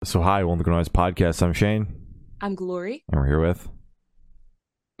So hi, welcome to Noise Podcast. I'm Shane, I'm Glory. and we're here with,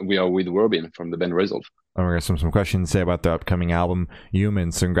 We are with Robin from the band Resolve. and we're going to have some questions to say about their upcoming album,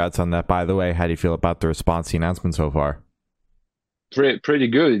 Humans. Congrats on that, by the way. How do you feel about the response to the announcement so far? Pretty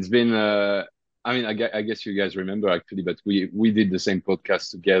good. It's been, I guess you guys remember actually, but we did the same podcast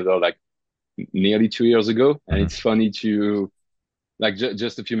together like nearly 2 years ago. And Mm-hmm. it's funny to like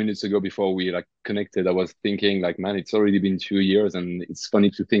just a few minutes ago before we like connected, I was thinking like, man, it's already been 2 years, and it's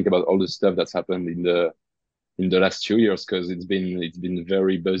funny to think about all the stuff that's happened in the last 2 years because it's been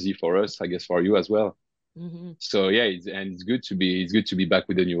very busy for us, I guess for you as well. Hmm. So yeah, it's good to be back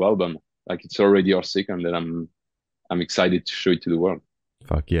with a new album. Like it's already our second, and I'm excited to show it to the world.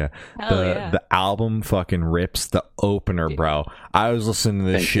 Fuck yeah. Hell The yeah. the album fucking rips. The opener, Dude. bro. I was listening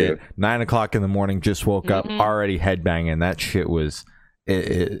to this Thank shit you. 9 o'clock in the morning, just woke up, Hmm. already headbanging. That shit was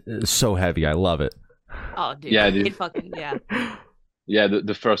it's so heavy. I love it. Oh, dude. Yeah, It fucking, yeah. yeah.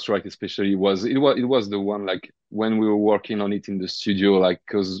 The first track especially was the one like when we were working on it in the studio, like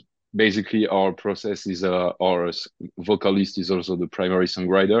because basically our process is vocalist is also the primary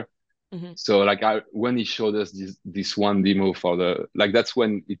songwriter. Hmm. So like when he showed us this one demo for the like that's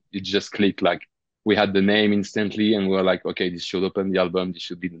when it just clicked. Like we had the name instantly, and we were like, okay, this should open the album. This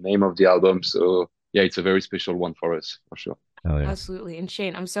should be the name of the album. So yeah, it's a very special one for us for sure. Hell yeah. Absolutely. And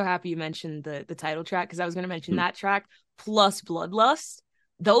Shane, I'm so happy you mentioned the title track because I was going to mention Mm. that track plus Bloodlust.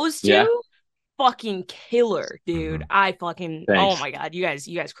 Those Yeah, two, fucking killer, dude. Mhm. I fucking, oh thanks. my God. You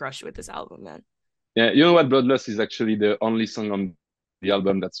guys crushed it with this album, man. Yeah, you know what? Bloodlust is actually the only song on the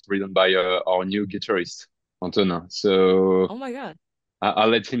album that's written by our new guitarist, Antonin. So Oh my God. I'll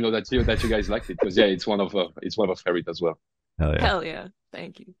let him know that you guys liked it because yeah, it's one of our favorite as well. Hell yeah. Hell yeah.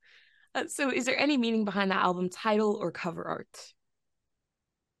 Thank you. So is there any meaning behind the album title or cover art?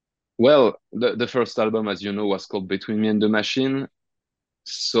 Well, the first album, as you know, was called Between Me and the Machine.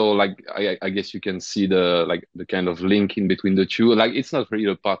 So like I guess you can see the kind of link in between the two. Like it's not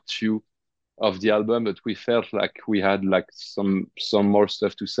really a part two of the album, but we felt like we had like some more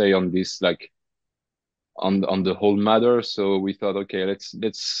stuff to say on this like on the whole matter. So we thought, okay, let's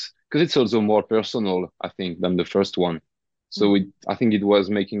because it's also more personal, I think, than the first one. So Mhm. I think it was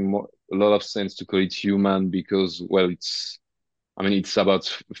making a lot of sense to call it human because, well, it's about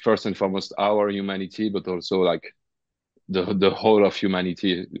first and foremost our humanity, but also like the whole of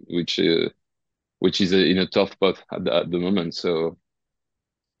humanity, which is in a tough spot at the moment. So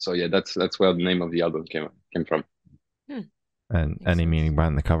yeah, that's where the name of the album came from. Hmm. And Makes any sense. meaning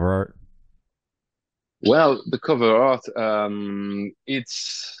behind the cover art? Well, the cover art,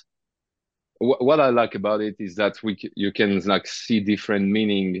 it's what I like about it is that you can like see different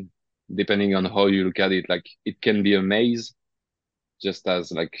meaning depending on how you look at it. Like it can be a maze, just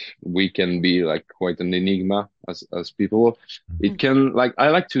as like we can be like quite an enigma as people. Hmm. It can like I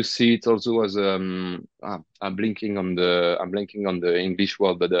like to see it also as I'm blinking on the English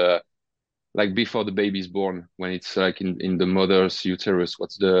word, but like before the baby's born, when it's like in the mother's uterus,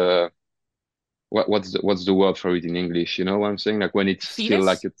 what's the word for it in English? You know what I'm saying? Like when it's still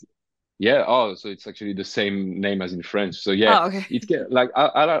like Fetus? a yeah. Oh, so it's actually the same name as in French. So yeah, Oh, okay. it can like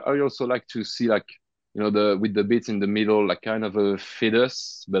I also like to see like the with the bits in the middle, like kind of a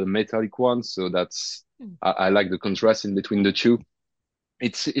fetus, but a metallic one. So I like the contrast in between the two.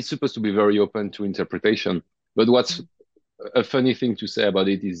 It's supposed to be very open to interpretation. But what's Mhm. a funny thing to say about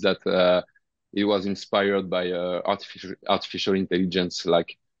it is that it was inspired by artificial intelligence.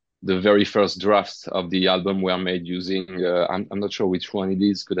 Like the very first drafts of the album were made using I'm not sure which one it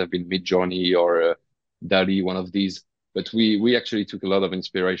is. Could have been Midjourney or DALL-E, one of these. But we actually took a lot of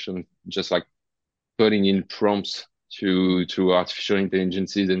inspiration, just like putting in prompts to artificial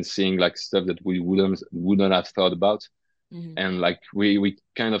intelligences and seeing like stuff that we wouldn't have thought about. Mhm. And like we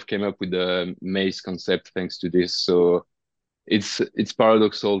kind of came up with the maze concept thanks to this. So it's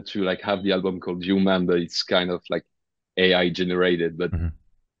paradoxal to like have the album called Human, but it's kind of like AI generated. But Mhm.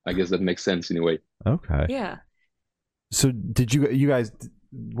 I guess that makes sense in a way. Okay. Yeah. So did you guys?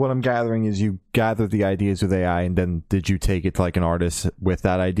 What I'm gathering is you gathered the ideas with AI, and then did you take it to like an artist with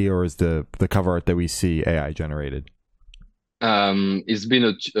that idea, or is the cover art that we see AI generated? Um, it's been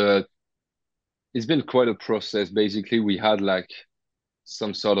a it's been quite a process. Basically, we had like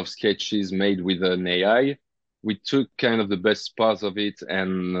some sort of sketches made with an AI. We took kind of the best parts of it,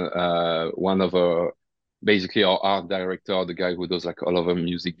 and one of our basically our art director, the guy who does like all of our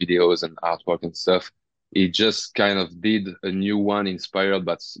music videos and artwork and stuff, he just kind of did a new one inspired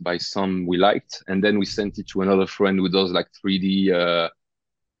by some we liked, and then we sent it to another friend who does like 3D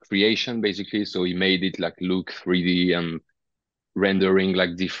creation basically. So he made it like look 3D and rendering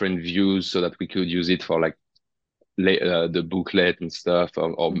like different views so that we could use it for like the booklet and stuff,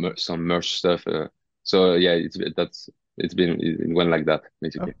 or some merch stuff. So yeah, it went like that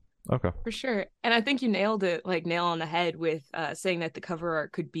basically. Okay. For sure. And I think you nailed it, like nail on the head with saying that the cover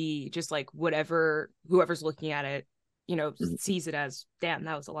art could be just like whatever whoever's looking at it, sees it as, damn,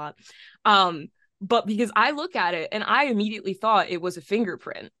 that was a lot. But because I look at it and I immediately thought it was a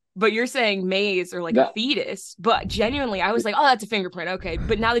fingerprint. But you're saying maze or like a fetus. But genuinely, I was like, oh, that's a fingerprint. Okay.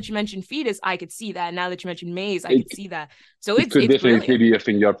 But now that you mentioned fetus, I could see that. Now that you mentioned maze, I could see that. So it could definitely brilliant. be a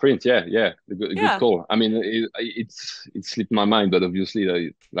fingerprint. Yeah. Good call. I mean, it slipped my mind, but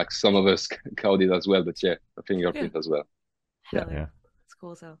obviously, like some of us caught it as well. But yeah, a fingerprint as well. Hell yeah. It's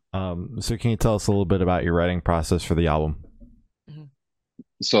cool. So can you tell us a little bit about your writing process for the album?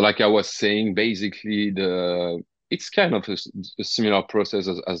 So like I was saying, basically it's kind of a similar process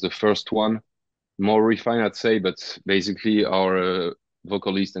as the first one, more refined, I'd say. But basically, our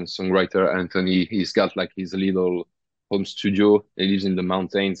vocalist and songwriter Anthony, he's got like his little home studio. He lives in the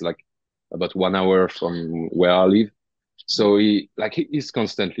mountains, like about 1 hour from where I live. So he's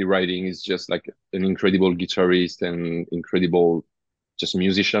constantly writing. He's just like an incredible guitarist and incredible just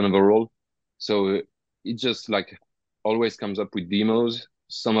musician overall. So it just like always comes up with demos.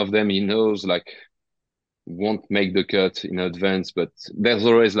 Some of them he knows like won't make the cut in advance, but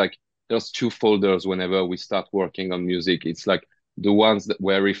there's two folders whenever we start working on music. It's like the ones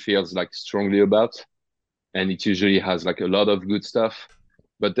where he feels like strongly about, and it usually has like a lot of good stuff.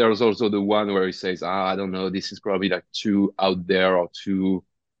 But there's also the one where he says, I don't know, this is probably like too out there or too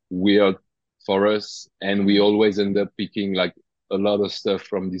weird for us. And we always end up picking like a lot of stuff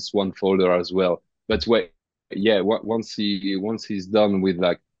from this one folder as well. But once he's done with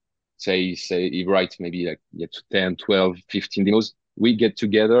like, say he writes maybe like 10, 12, 15 demos, we get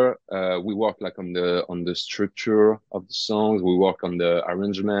together, we work like on the structure of the songs, we work on the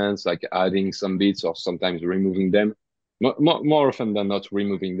arrangements, like adding some beats or sometimes removing them. More often than not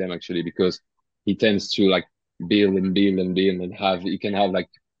removing them actually, because he tends to like build and build and build and he can have like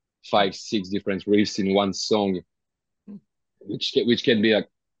 5, 6 different riffs in one song, which can be like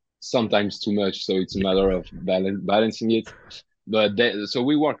sometimes too much. So it's a matter of balancing it. But so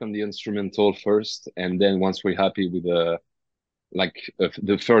we work on the instrumental first, and then once we're happy with the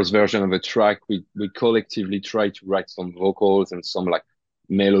first version of a track, we collectively try to write some vocals and some like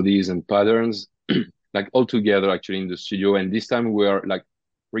melodies and patterns, like all together actually in the studio. And this time we are like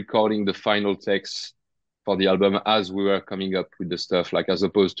recording the final text for the album as we were coming up with the stuff, like as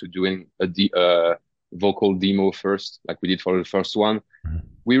opposed to doing a vocal demo first, like we did for the first one.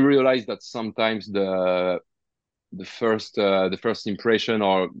 We realized that sometimes the first impression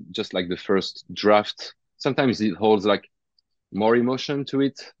or just like the first draft, sometimes it holds like more emotion to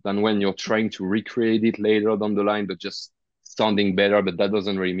it than when you're trying to recreate it later down the line, but just sounding better, but that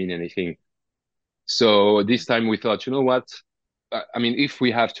doesn't really mean anything. So this time we thought, you know what? I mean, if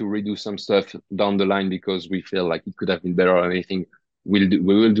we have to redo some stuff down the line because we feel like it could have been better or anything, we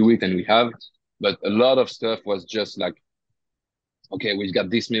will do it, and we have. But a lot of stuff was just like, okay, we've got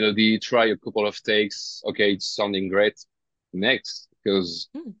this melody, try a couple of takes. Okay, it's sounding great. Next, because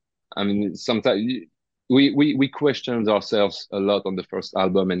I mean, sometimes we questioned ourselves a lot on the first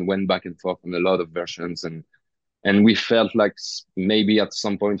album and went back and forth on a lot of versions, and we felt like maybe at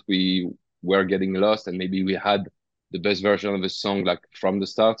some point we were getting lost, and maybe we had the best version of the song like from the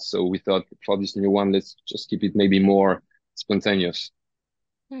start. So we thought for this new one, let's just keep it maybe more spontaneous.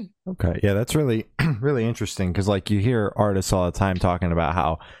 Okay, yeah, that's really really interesting, because like you hear artists all the time talking about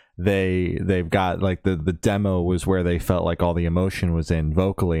how they've got like the demo was where they felt like all the emotion was in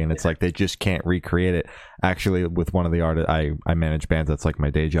vocally, and it's like they just can't recreate it. Actually, with one of the artists, I manage bands, that's like my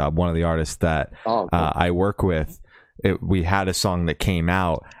day job. One of the artists that I work with, we had a song that came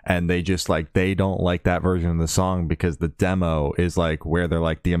out, and they just like they don't like that version of the song because the demo is like where they're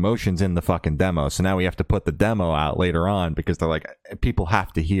like the emotion's in the fucking demo, so now we have to put the demo out later on because they're like people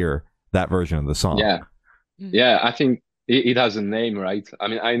have to hear that version of the song. Yeah, I think it has a name, right? I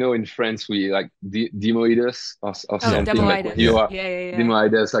mean, I know in France we like demoitis or something. Demoitis. Like you are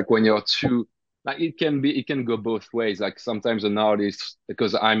demoitis, like when you're too like it can go both ways. Like sometimes an artist,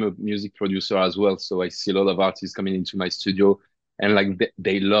 because I'm a music producer as well, so I see a lot of artists coming into my studio and like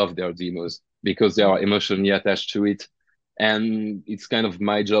they love their demos because they are emotionally attached to it. And it's kind of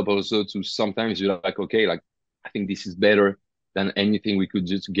my job also to sometimes you're like, okay, like I think this is better than anything we could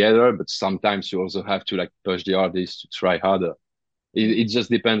do together, but sometimes you also have to like push the artist to try harder. It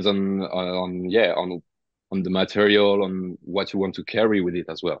just depends on the material, on what you want to carry with it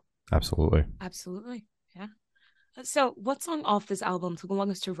as well. Absolutely. Yeah. So what song off this album took the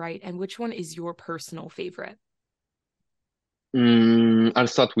longest to write, and which one is your personal favorite? I'll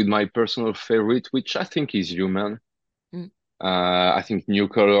start with my personal favorite, which I think is Human. I think New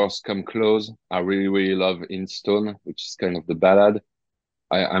Colors come close. I really, really love In Stone, which is kind of the ballad.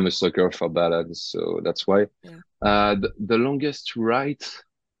 I'm a sucker for ballads, so that's why. Yeah. The longest to write,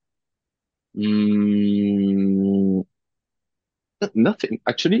 mm, nothing.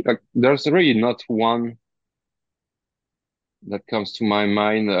 Actually, like there's really not one that comes to my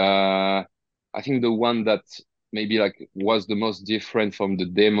mind. I think the one that maybe like was the most different from the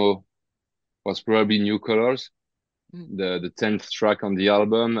demo was probably New Colors, Mm. the 10th track on the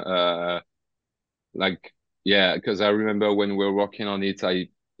album. Like yeah, because I remember when we were working on it, it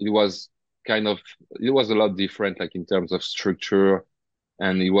was kind of it was a lot different, like in terms of structure,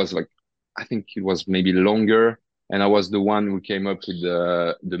 and it was like I think it was maybe longer, and I was the one who came up with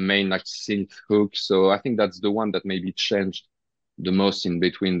the main like synth hook. So I think that's the one that maybe changed the most in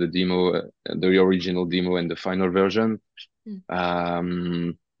between the demo, the original demo, and the final version.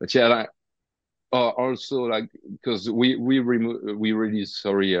 Mm. But yeah, like, also like because we released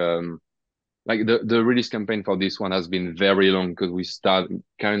sorry like the release campaign for this one has been very long because we started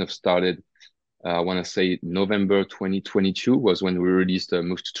I want to say November 2022 was when we released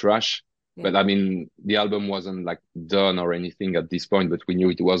Move to Trash. Yeah. But I mean, the album wasn't like done or anything at this point, but we knew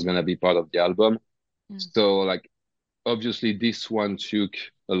it was gonna be part of the album. Mm. So like obviously this one took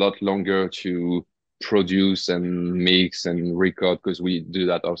a lot longer to produce and mix and record because we do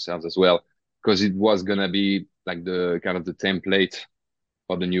that ourselves as well. Because it was gonna be like the kind of the template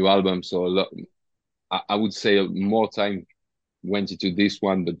for the new album. So I would say more time went into this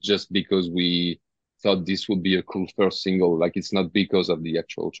one, but just because we thought this would be a cool first single. Like it's not because of the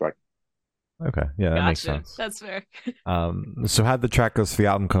actual track. Okay, yeah, that makes Gotcha. sense. That's fair. So how'd the track list for the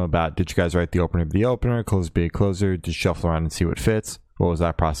album come about? Did you guys write the opener be the opener, close be a closer? Did you shuffle around and see what fits? What was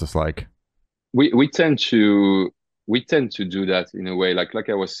that process like? We tend to do that in a way. Like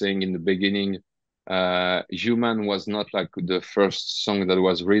I was saying in the beginning, Human was not like the first song that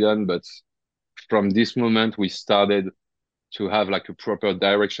was written, but from this moment we started to have like a proper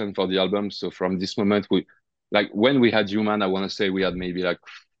direction for the album. So from this moment, we like when we had Human, I want to say we had maybe like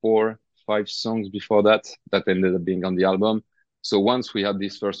 4, 5 songs before that that ended up being on the album. So once we had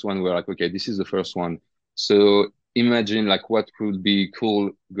this first one, we were like, okay, this is the first one. So imagine like what would be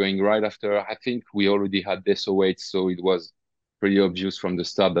cool going right after. I think we already had Desolate, so it was pretty obvious from the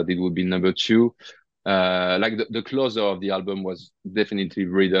start that it would be number two. Like the closer of the album was definitely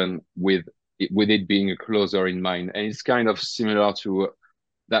written with it being a closer in mind. And it's kind of similar to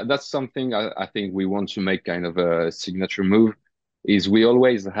that. That's something I think we want to make kind of a signature move is we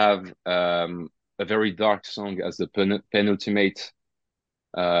always have a very dark song as the penultimate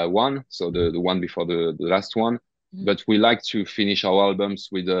one. So the one before the last one. Mhm. But we like to finish our albums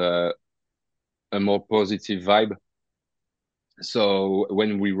with a more positive vibe. So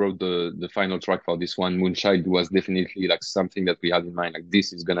when we wrote the final track for this one, Moonchild was definitely like something that we had in mind. Like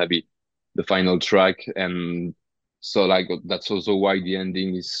this is gonna be the final track, and so like that's also why the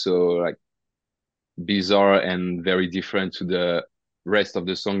ending is so like bizarre and very different to the rest of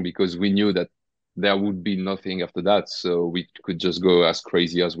the song because we knew that there would be nothing after that, so we could just go as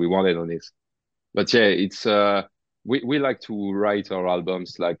crazy as we wanted on it. But yeah, it's we like to write our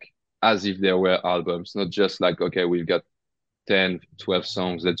albums like as if there were albums, not just like okay, we've got 10, 12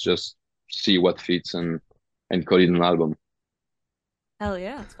 songs. Let's just see what fits and call it an album. Hell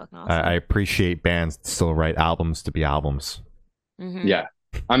yeah, that's fucking I awesome. appreciate bands that still write albums to be albums. Mm-hmm. Yeah.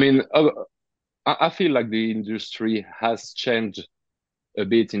 I mean, I feel like the industry has changed a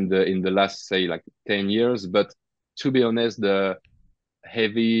bit in the last, say, like 10 years. But to be honest, the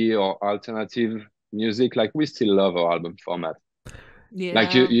heavy or alternative music, like we still love our album format.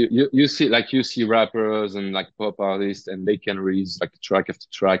 Like Yeah. you see rappers and like pop artists and they can release like track after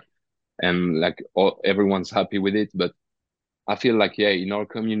track and like everyone's happy with it. But I feel like, yeah, in our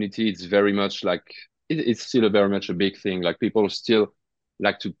community, it's very much like it's still a very much a big thing. Like people still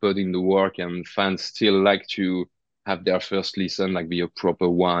like to put in the work and fans still like to have their first listen like be a proper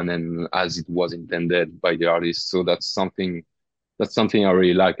one and as it was intended by the artist. So that's something I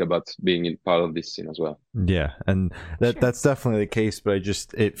really like about being in part of this scene as well. Yeah, and Sure. that's definitely the case, but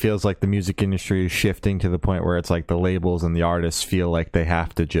it feels like the music industry is shifting to the point where it's like the labels and the artists feel like they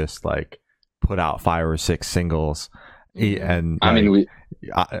have to just like put out 5 or 6 singles. Mhm. And I mean,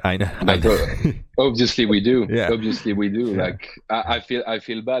 I know. like obviously we do. Yeah. Obviously we do. Yeah. Like I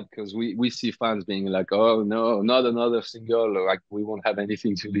feel bad because we see fans being like, oh no, not another single. Or, like we won't have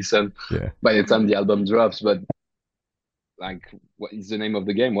anything to listen Yeah. by the time the album drops. But like, what is the name of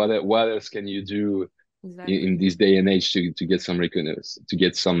the game? What else can you do Exactly. in this day and age to get some recognition, to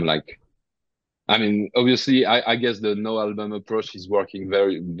get some like? I mean, obviously, I guess the no album approach is working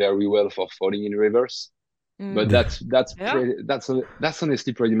very, very well for Falling in Reverse. But Mm. Yeah. that's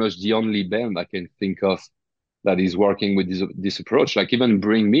honestly pretty much the only band I can think of that is working with this approach. Like even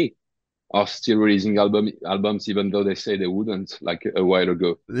Bring Me are still releasing albums even though they say they wouldn't like a while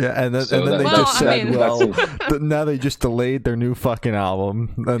ago. Yeah, and So then they Well, just I said, mean, that's well, it. now they just delayed their new fucking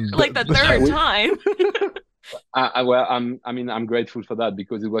album. And like the third time. Well, I'm grateful for that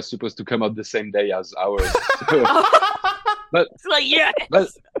because it was supposed to come out the same day as ours. So, but It's like, yes. but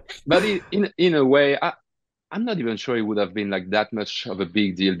but in a way, I'm not even sure it would have been like that much of a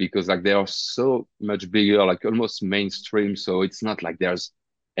big deal because like they are so much bigger, like almost mainstream. So it's not like there's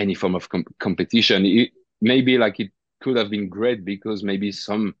any form of competition. Maybe like it could have been great because maybe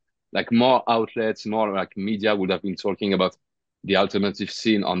some like more outlets, more like media would have been talking about the alternative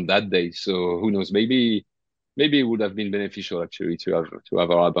scene on that day. So who knows? Maybe it would have been beneficial actually to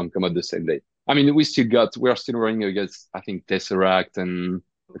have our album come out the same day. I mean, we're still running against I think Tesseract and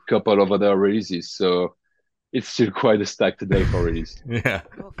a couple of other releases. So it's still quite a stacked day for release. yeah.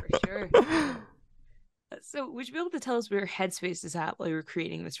 Oh, for sure. So, would you be able to tell us where Headspace is at while you were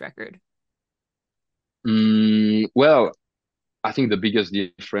creating this record? Well, I think the biggest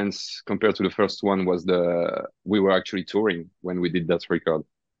difference compared to the first one was we were actually touring when we did that record,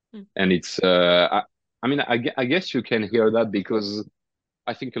 Hmm. and I mean, I guess you can hear that because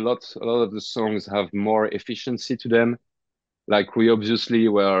I think a lot of the songs have more efficiency to them. Like we obviously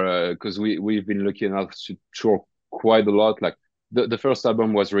were, because we've been lucky enough to tour quite a lot. Like the first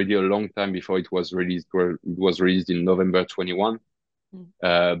album was ready a long time before it was released. Where it was released in November 21.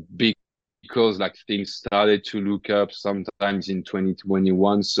 Hmm. Because like things started to look up sometimes in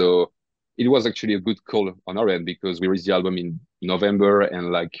 2021. So it was actually a good call on our end because we released the album in November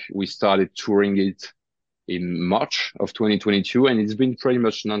and like we started touring it in March of 2022, and it's been pretty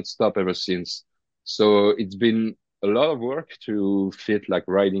much nonstop ever since. So it's been a lot of work to fit like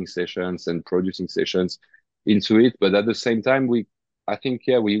writing sessions and producing sessions into it. But at the same time, I think,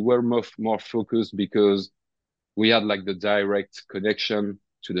 yeah, we were more focused because we had like the direct connection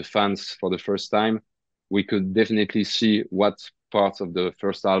to the fans for the first time. We could definitely see what parts of the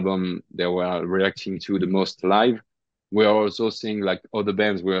first album they were reacting to the most live. We are also seeing like other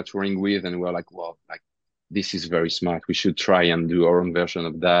bands we are touring with, and we're like, wow, like this is very smart. We should try and do our own version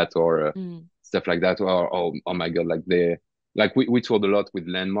of that or Mm. stuff like that. Or oh my God, like we toured a lot with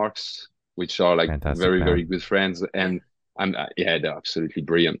Landmarks, which are like Fantastic very, very band. good friends. Yeah. And yeah, they're absolutely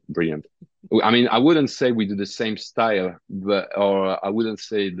brilliant, brilliant. I mean, I wouldn't say we do the same style, or I wouldn't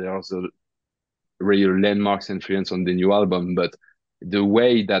say there's a real Landmarks influence on the new album, but the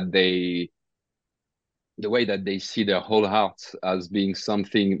way that they see their whole heart as being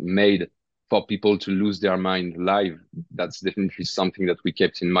something made for people to lose their mind live, that's definitely something that we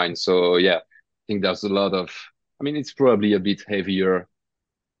kept in mind. So yeah, I think there's a lot of, I mean, it's probably a bit heavier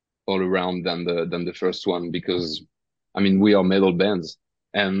all around than the first one because, I mean, we are metal bands,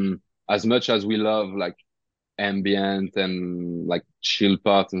 and as much as we love like ambient and like chill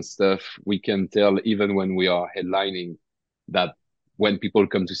part and stuff, we can tell even when we are headlining that when people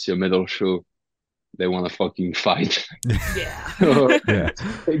come to see a metal show, they want to fucking fight. Yeah. So, Yeah.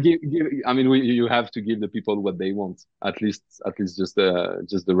 I mean, you have to give the people what they want, at least just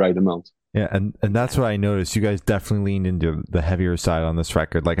the right amount. Yeah, and that's what I noticed. You guys definitely leaned into the heavier side on this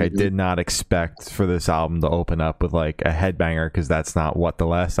record. Like I Mm-hmm. did not expect for this album to open up with like a headbanger because that's not what the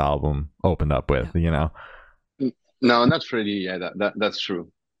last album opened up with, you know? No, not really. Yeah, that's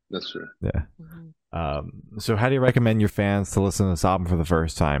true. That's true. Yeah. Mhm. So how do you recommend your fans to listen to this album for the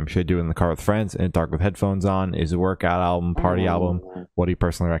first time? Should I do it in the car with friends, in the dark with headphones on? Is it a workout album, party album? What do you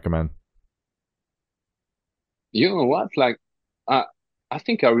personally recommend? You know what? Like, I I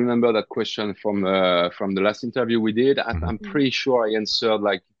think I remember that question from the last interview we did. Mhm. I'm pretty sure I answered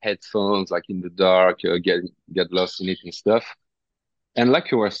like headphones, like in the dark, get lost in it and stuff. And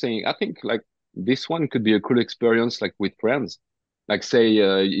like you were saying, I think like this one could be a cool experience, like with friends. Like say,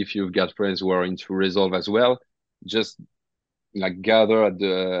 if you've got friends who are into Resolve as well, just like gather at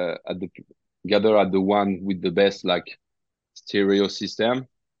the one with the best like stereo system.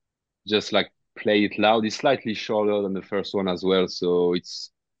 Just like play it loud. It's slightly shorter than the first one as well, so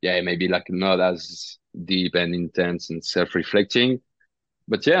it's yeah maybe like not as deep and intense and self-reflecting.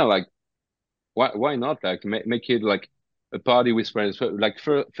 But yeah, like why not like make it like a party with friends? Like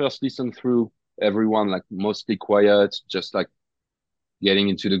first listen through everyone like mostly quiet, just like getting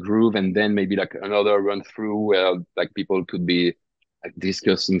into the groove, and then maybe like another run through where like people could be like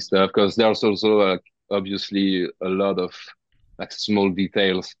discussing stuff because there's also like obviously a lot of like small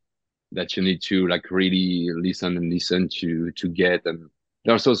details that you need to like really listen and listen to get. And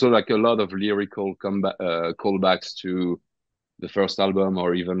there's also like a lot of lyrical callbacks to the first album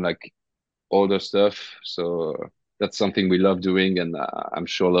or even like older stuff. So that's something we love doing, and I'm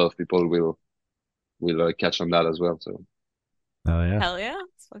sure a lot of people will catch on that as well. So Oh yeah. Hell yeah,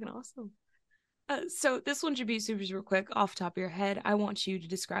 it's fucking awesome. So this one should be super, super quick off the top of your head. I want you to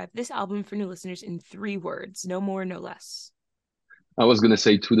describe this album for new listeners in 3 words, no more, no less. I was gonna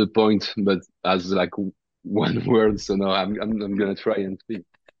say to the point, but as like one word. So no, I'm gonna try and think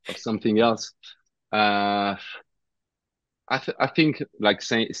of something else. Uh, I think like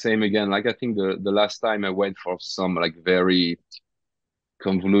same again. Like I think the last time I went for some like very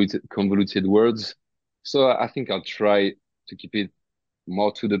convoluted words. So I think I'll try to keep it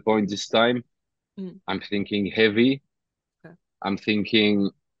more to the point this time. Mm, I'm thinking heavy. okay. I'm thinking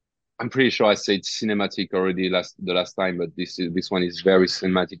I'm pretty sure I said cinematic already the last time, but this one is very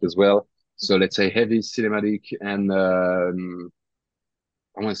cinematic as well. So let's say heavy cinematic and I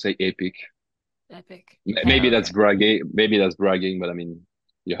want to say epic. Epic. Maybe Hell that's yeah. bragging. Maybe that's bragging, but I mean,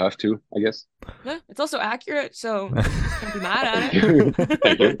 you have to, I guess. Yeah, it's also accurate, so can't be mad Thank at you.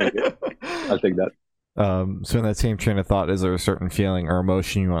 Thank you. Thank you. I'll it. take that. So in that same train of thought, is there a certain feeling or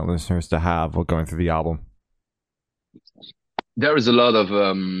emotion you want listeners to have while going through the album? There is a lot of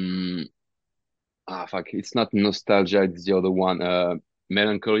fuck, it's not nostalgia, it's the other one,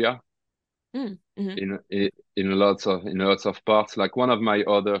 melancholia Mm-hmm. in lots of parts. Like one of my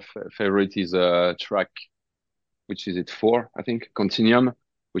other favorite is a track, which is it 4, I think, Continuum,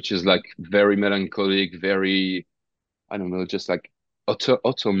 which is like very melancholic, very, I don't know, just like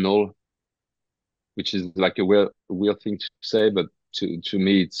autumnal, which is like a weird thing to say, but to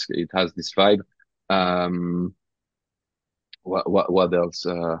me, it has this vibe. Um, what else?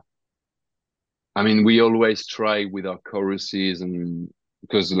 I mean, we always try with our choruses, and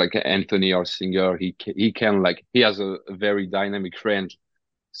because like Anthony, our singer, he can like he has a very dynamic range.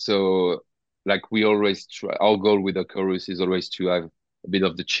 So like we always try. Our goal with the chorus is always to have a bit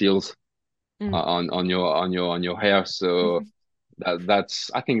of the chills Mm. on your hair. So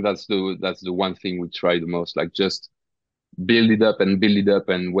that's I think that's the one thing we try the most. Like just build it up,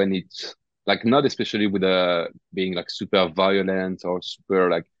 and when it's like not especially with being like super violent or super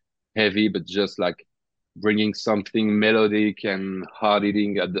like heavy, but just like bringing something melodic and hard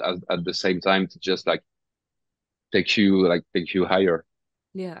hitting at the same time to just like take you higher.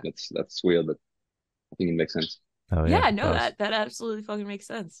 Yeah. That's weird, but I think it makes sense. Oh yeah, Yeah, it no, does. that absolutely fucking makes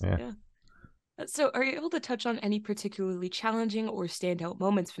sense. Yeah. Yeah. So, are you able to touch on any particularly challenging or standout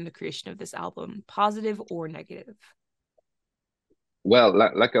moments from the creation of this album, positive or negative? Well,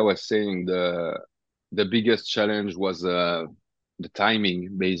 like I was saying, the biggest challenge was the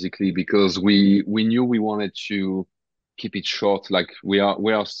timing, basically, because we knew we wanted to keep it short. Like we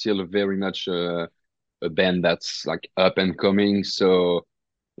are still very much a band that's like up and coming, so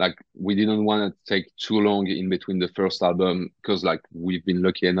like we didn't want to take too long in between the first album because like we've been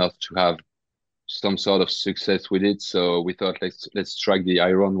lucky enough to have some sort of success with it. So we thought let's strike the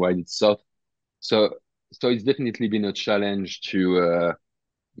iron while it's soft. So so it's definitely been a challenge to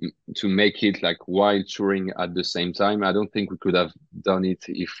make it like while touring at the same time. I don't think we could have done it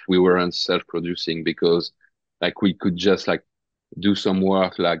if we weren't self-producing because like we could just like do some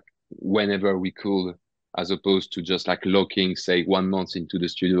work like whenever we could, as opposed to just like locking, say, 1 month into the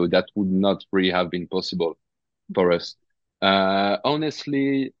studio. That would not really have been possible for us.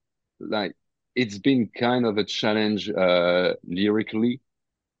 Honestly, like it's been kind of a challenge lyrically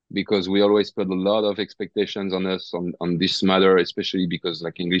because we always put a lot of expectations on us on this matter, especially because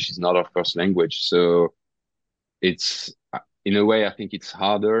like English is not our first language. So it's in a way, I think it's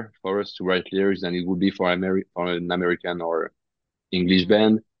harder for us to write lyrics than it would be for an American or English Mm.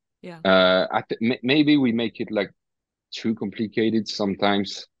 band. Yeah. Maybe we make it like too complicated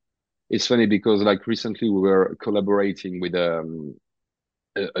sometimes. It's funny because like recently we were collaborating with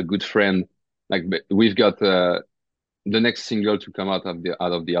a good friend. Like we've got the next single to come out of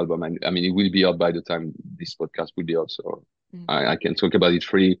the album, and I mean it will be out by the time this podcast will be out, so Mm. I can talk about it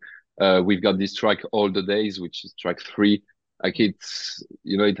freely. We've got this track All the Days, which is track 3. Like it's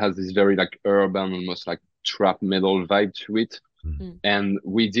it has this very like urban, almost like trap metal vibe to it. Mhm. Mm. And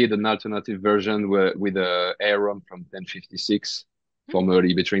we did an alternative version with Aaron from 1056,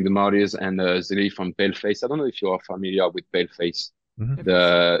 formerly Betraying the Martyrs, and Zilly from Paleface. I don't know if you are familiar with Paleface, Mhm. the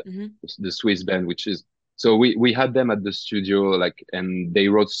Mm-hmm. the Swiss band, which is so we had them at the studio, like, and they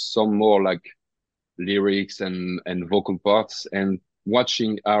wrote some more like lyrics and vocal parts. And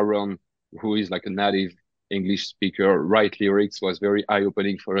watching Aaron, who is like a native English speaker, write lyrics was very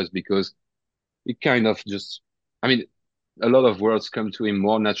eye-opening for us because it kind of just, I mean, a lot of words come to him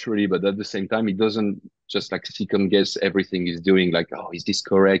more naturally, but at the same time, he doesn't just like second guess everything he's doing. Like, oh, is this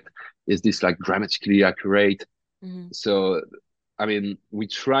correct? Is this like grammatically accurate? Mm-hmm. So, I mean, we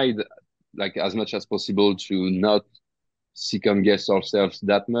tried like as much as possible to not second guess ourselves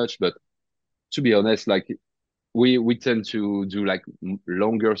that much. But to be honest, like we tend to do like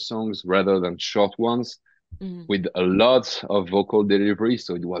longer songs rather than short ones Hmm. with a lot of vocal delivery.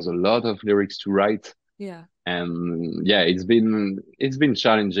 So it was a lot of lyrics to write. Yeah. And yeah, it's been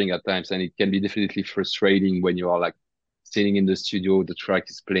challenging at times, and it can be definitely frustrating when you are like sitting in the studio, the track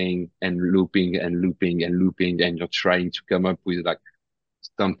is playing and looping and looping and looping, and you're trying to come up with like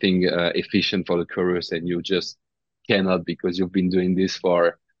something efficient for the chorus, and you just cannot because you've been doing this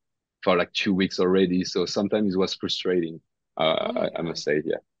for like 2 weeks already. So sometimes it was frustrating. Oh my I must God. say,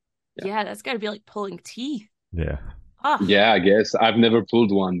 yeah, yeah, Yeah, that's got to be like pulling teeth. Yeah. Ah. yeah. I guess I've never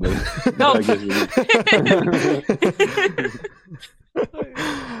pulled one, but but No. I guess it is.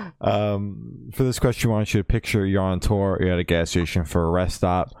 For this question, I want you to picture you're on tour, you're at a gas station for a rest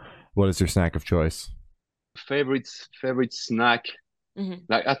stop. What is your snack of choice? Favorite snack. Hmm.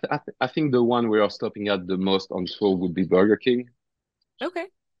 Like I think the one we are stopping at the most on tour would be Burger King. Okay.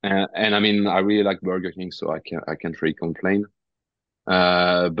 And I mean I really like Burger King, so I can't really complain.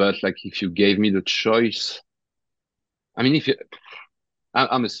 But like if you gave me the choice, I mean if you,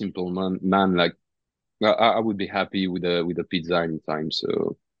 I'm a simple man like I would be happy with a pizza anytime.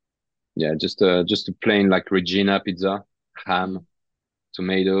 So yeah, just a plain like Regina pizza, ham, Mm.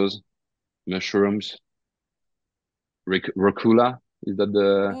 tomatoes, mushrooms, rucola. Is that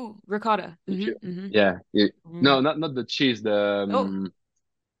the Oh, ricotta. if you Hmm. yeah, Hmm. no, not the cheese, the Oh.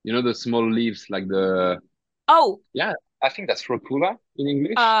 you know the small leaves like the Oh. yeah, I think that's rucola in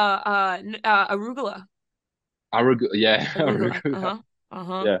English. Arugula. Yeah, Arugula. arugula. Uh-huh.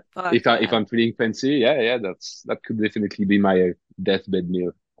 Uh-huh. Yeah. Fuck If yeah. I'm feeling fancy, yeah, that could definitely be my deathbed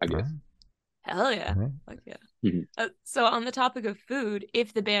meal, I All guess. right. Hell yeah. All right. Fuck yeah. Mhm. So on the topic of food,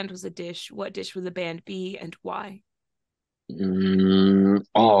 if the band was a dish, what dish would the band be and why?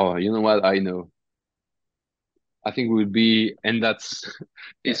 Oh, you know what? I know. I think we'll be, and that's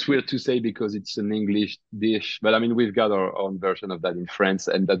it's weird to say because it's an English dish, but I mean we've got our own version of that in France,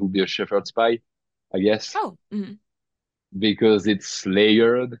 and that would be a shepherd's pie, I guess, Oh. Hmm. because it's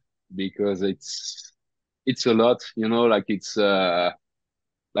layered, because it's a lot, you know, like it's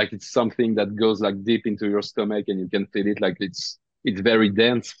something that goes like deep into your stomach and you can feel it, like it's very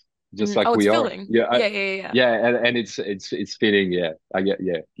dense, just Hmm. like Oh, it's we are. filling. Yeah, Yeah, yeah, yeah. yeah, and it's fitting. Yeah, I get.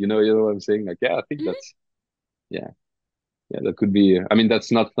 Yeah, you know what I'm saying. Like, yeah, I think Mhm. that's yeah. Yeah, that could be. I mean,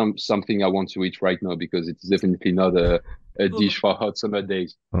 that's not something I want to eat right now because it's definitely not a Ugh. dish for hot summer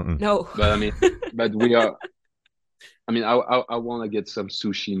days. Mm-mm. No. But I mean, but we are. I mean, I want to get some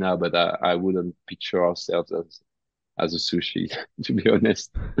sushi now, but I wouldn't picture ourselves as a sushi, to be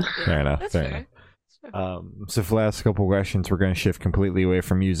honest. Yeah, Fair enough. that's Fair enough. fair. That's fair. So for the last couple questions, we're going to shift completely away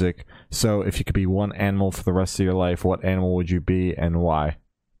from music. So if you could be one animal for the rest of your life, what animal would you be and why?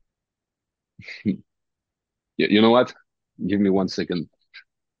 You know what? Give me 1 second.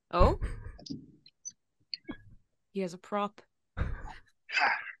 Oh, he has a prop.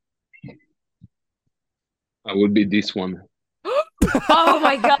 I will be this one. Oh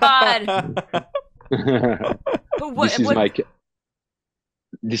my God. This What is what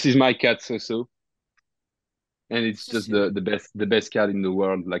this is my cat, so, and it's it's just just the best cat in the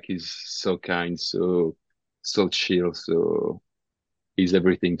world. Like he's so kind, so chill, so he's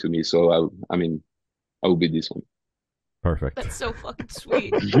everything to me. So I mean, I will be this one. Perfect. that's so fucking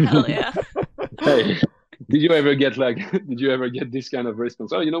sweet. Hell yeah. Hey, did you ever get like, did you ever get this kind of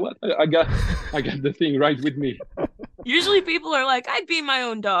response? Oh, you know what? I got the thing right with me. Usually people are like, I'd be my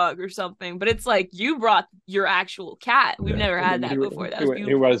own dog or something, but it's like you brought your actual cat. We've Yeah. never And had then that before. That was he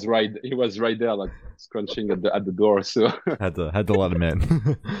beautiful. was right. He was right there, like scrunching at the door. So, Had to let him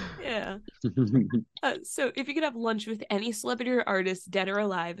in. Yeah. So if you could have lunch with any celebrity or artist, dead or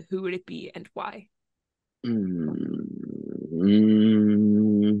alive, who would it be and why?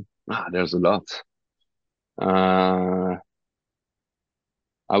 There's a lot. Uh,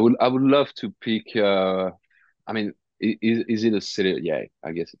 I would love to pick. I mean, is it a celebrity? Yeah,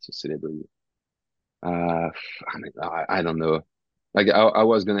 I guess it's a celebrity. I mean, I don't know. Like I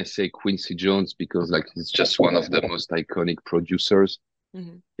was gonna say Quincy Jones because like he's just one of the most iconic producers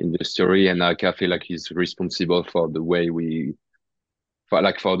Hmm. in the story, and like I feel like he's responsible for the way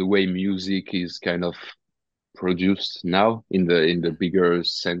for the way music is kind of produced now in the Yeah. bigger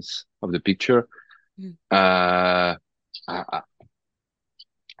sense of the picture. Mhm. Uh, I,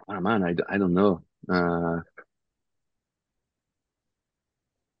 oh man, I don't know.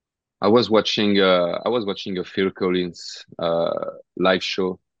 I was watching a Phil Collins live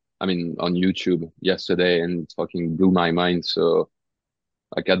show. I mean, on YouTube yesterday, and it fucking blew my mind. So,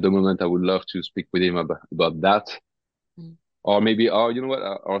 like at the moment, I would love to speak with him about that. or maybe, or you know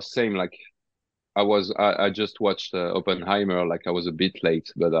what, or same like I just watched Oppenheimer. Like I was a bit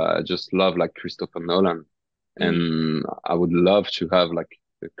late, but I just love like Christopher Nolan, Mm, and I would love to have like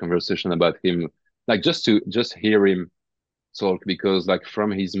a conversation about him, like just hear him talk because like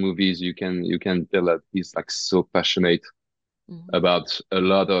from his movies you can tell that he's like so passionate mhm, about a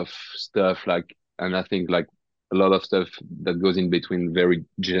lot of stuff like, and I think like a lot of stuff that goes in between very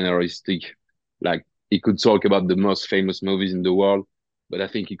generalistic. Like he could talk about the most famous movies in the world, but I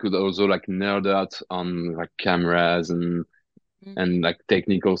think he could also like nerd out on like cameras mhm. and like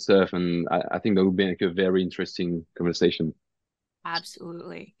technical stuff, and I think that would be like a very interesting conversation.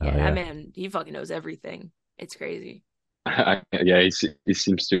 Absolutely. Oh Yeah, that yeah. man, he fucking knows everything. It's crazy. Yeah, he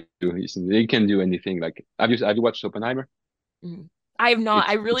seems to he can do anything. Like have you watched Oppenheimer? Mhm. I have not.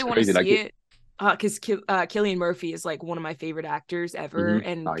 I It's really want to crazy. Like see it because Killian Murphy is like one of my favorite actors ever,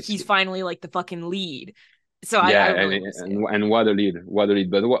 and I he's see. finally like the fucking lead. So I Yeah, really want to see it. and what a lead, what a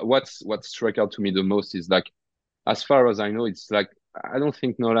lead. But what struck out to me the most is like, as far as I know, it's like I don't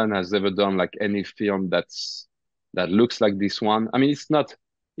think Nolan has ever done like any film that looks like this one. I mean, it's not.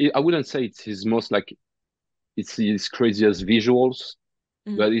 I wouldn't say it's his most like it's his craziest visuals,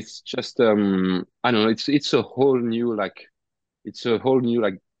 Mhm, but it's just I don't know. It's a whole new like it's a whole new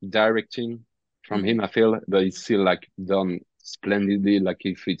like directing from mhm. him. I feel, but it's still like done splendidly. Like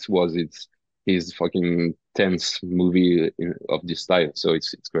if it was it's his fucking tenth movie of this style. So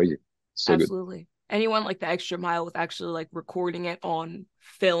it's crazy. So good. Absolutely. Anyone like the extra mile with actually like recording it on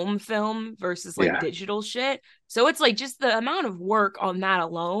film versus like Yeah, digital shit. So it's like just the amount of work on that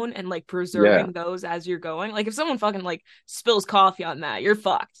alone and like yeah, preserving those as you're going. Like if someone fucking like spills coffee on that, you're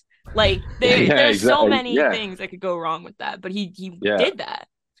fucked. Like yeah, there's so exactly. many Yeah, things that could go wrong with that, but he yeah, did that.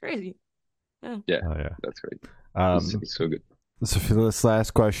 It's crazy. Yeah. yeah. Oh yeah. That's great. Um, It's so good. so for this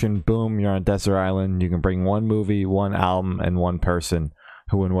last question, boom, you're on a desert island. You can bring one movie, one album, and one person.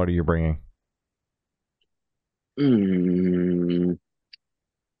 Who and what are you bringing? Mm.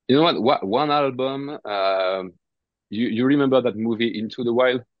 You know what? One album. You remember that movie Into the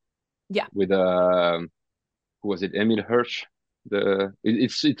Wild Yeah, with who was it? Emil Hirsch.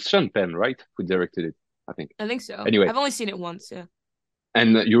 It's Sean Penn, right? Who directed it, I think. I think so. Anyway, I've only seen it once, yeah.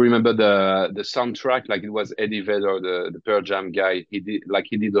 and you remember the soundtrack? Like it was Eddie Vedder, the Pearl Jam guy. He did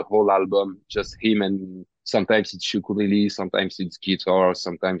the whole album, just him, and sometimes it's ukulele, sometimes it's guitar,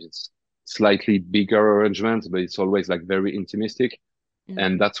 sometimes it's slightly bigger arrangements, but it's always like very intimistic. Mm.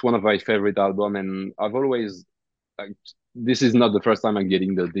 And that's one of my favorite album. And I've always like this is not the first time I'm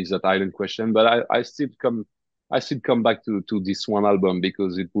getting the desert island question, but I still come back to this one album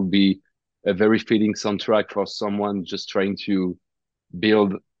because it would be a very fitting soundtrack for someone just trying to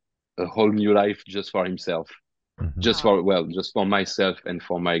build a whole new life just for himself, Mm-hmm. just Wow. for well, just for myself and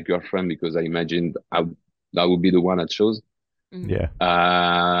for my girlfriend because I imagined that would be the one I chose. Mm. Yeah.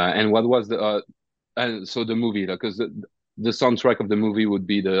 And what was the and so the movie because the soundtrack of the movie would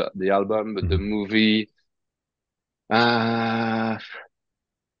be the album, but the Mm-hmm. movie. Uh,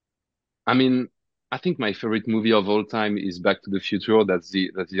 I mean, I think my favorite movie of all time is Back to the Future. That's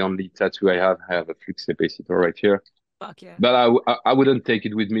the only tattoo I have. I have a Flix capacitor right here, Fuck yeah. but I wouldn't take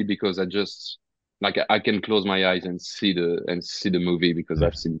it with me because I just like I can close my eyes and see the movie because Yeah.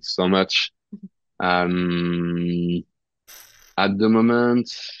 I've seen it so much. Um, at the moment,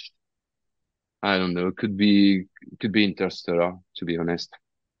 I don't know. Could be Interstellar, to be honest.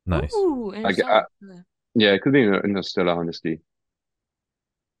 Nice. Ooh, Like, Interstellar. Yeah. yeah, it could be Interstellar, honestly.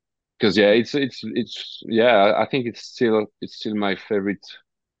 Because yeah, it's yeah. I think it's still my favorite.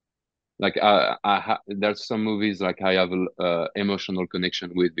 Like there's some movies like I have a emotional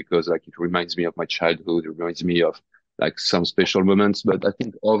connection with because like it reminds me of my childhood. It reminds me of like some special moments. But I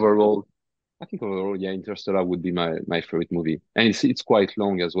think overall, yeah, Interstellar would be my favorite movie, and it's quite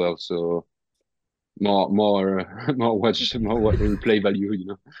long as well. So more more replay value, you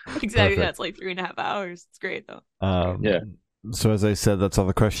know. Exactly. Perfect. That's like 3.5 hours. It's great though. It's great. Yeah. So as I said, that's all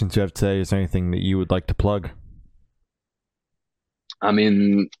the questions you have today. Is there anything that you would like to plug? I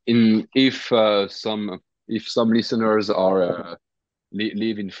mean, in if some listeners are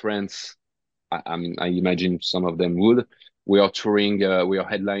live in France, I mean, I imagine some of them would. We are touring, we are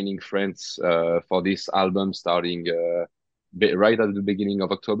headlining France for this album starting right at the beginning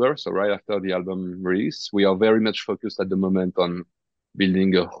of October, so right after the album release. We are very much focused at the moment on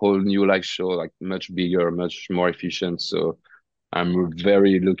building a whole new live show, like much bigger, much more efficient. So I'm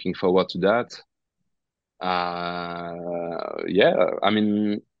very looking forward to that. Yeah, I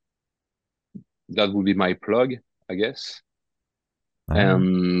mean, that would be my plug, I guess. All right.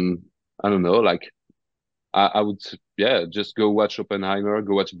 And I don't know, like I would, yeah, just go watch Oppenheimer,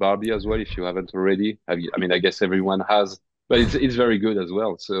 go watch Barbie as well if you haven't already. I mean, I guess everyone has, but it's very good as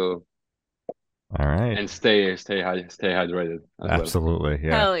well. So All right. and stay hydrated as well. Absolutely.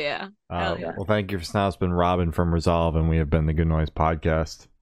 Yeah. Hell yeah. Hell yeah. Well, thank you for now. It's been Robin from Resolve, and we have been the Good Noise Podcast.